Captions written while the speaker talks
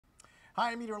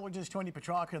Hi, I'm meteorologist Tony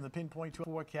Petrarca in the Pinpoint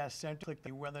Forecast Center. Click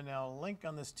the Weather Now link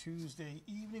on this Tuesday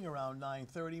evening around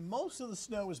 9:30. Most of the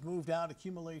snow has moved out.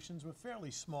 Accumulations were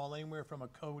fairly small, anywhere from a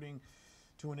coating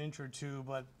to an inch or two,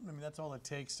 but I mean that's all it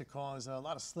takes to cause a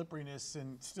lot of slipperiness,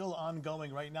 and still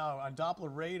ongoing right now on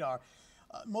Doppler radar.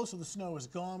 Most of the snow is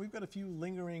gone. We've got a few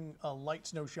lingering light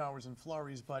snow showers and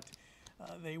flurries, but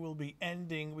they will be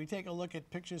ending. We take a look at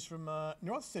pictures from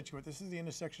North Situate. This is the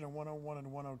intersection of 101 and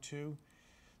 102.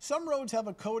 Some roads have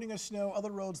a coating of snow. Other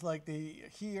roads like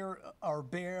here are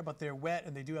bare, but they're wet,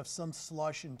 and they do have some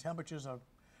slush, and temperatures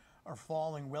are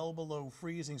falling well below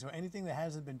freezing. So anything that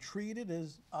hasn't been treated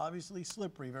is obviously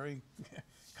slippery. Very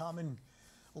common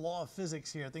law of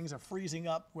physics here. Things are freezing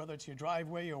up, whether it's your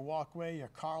driveway, your walkway, your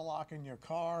car lock in your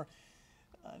car,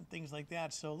 and things like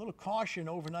that. So a little caution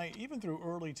overnight, even through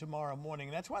early tomorrow morning.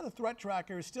 And that's why the threat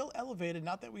tracker is still elevated.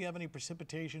 Not that we have any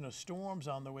precipitation or storms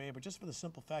on the way, but just for the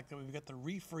simple fact that we've got the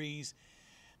refreeze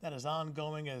that is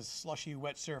ongoing as slushy,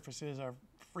 wet surfaces are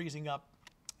freezing up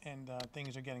and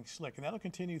things are getting slick. And that'll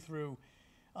continue through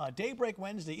daybreak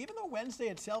Wednesday, even though Wednesday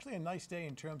itself is a nice day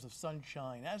in terms of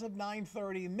sunshine. As of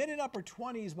 9:30, mid and upper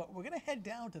 20s, but we're going to head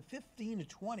down to 15 to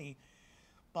 20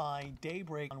 by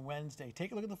daybreak on Wednesday.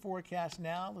 Take a look at the forecast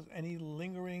now. Any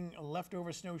lingering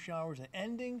leftover snow showers are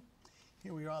ending.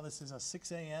 Here we are. This is a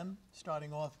 6 a.m.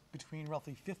 starting off between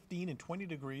roughly 15 and 20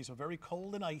 degrees, so very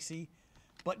cold and icy,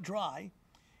 but dry.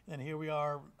 And then here we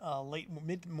are late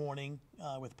mid-morning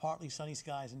with partly sunny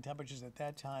skies and temperatures at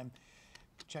that time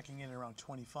checking in around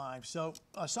 25. So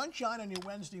sunshine on your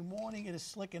Wednesday morning. It is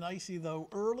slick and icy though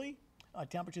early.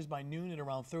 Temperatures by noon at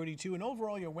around 32, and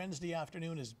overall your Wednesday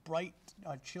afternoon is bright,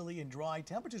 chilly, and dry.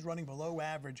 Temperatures running below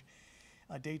average.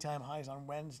 Daytime highs on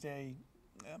Wednesday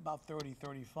about 30,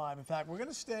 35. In fact, we're going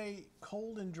to stay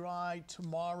cold and dry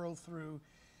tomorrow through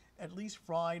at least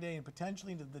Friday and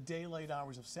potentially into the daylight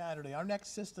hours of Saturday. Our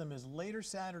next system is later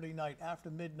Saturday night after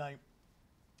midnight,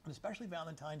 and especially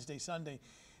Valentine's Day, Sunday,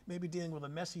 maybe dealing with a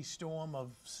messy storm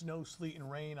of snow, sleet, and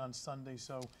rain on Sunday.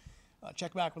 So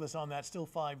check back with us on that. Still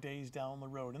 5 days down the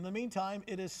road. In the meantime,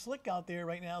 it is slick out there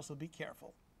right now, so be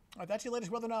careful. All right, that's your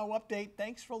latest Weather Now update.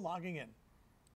 Thanks for logging in.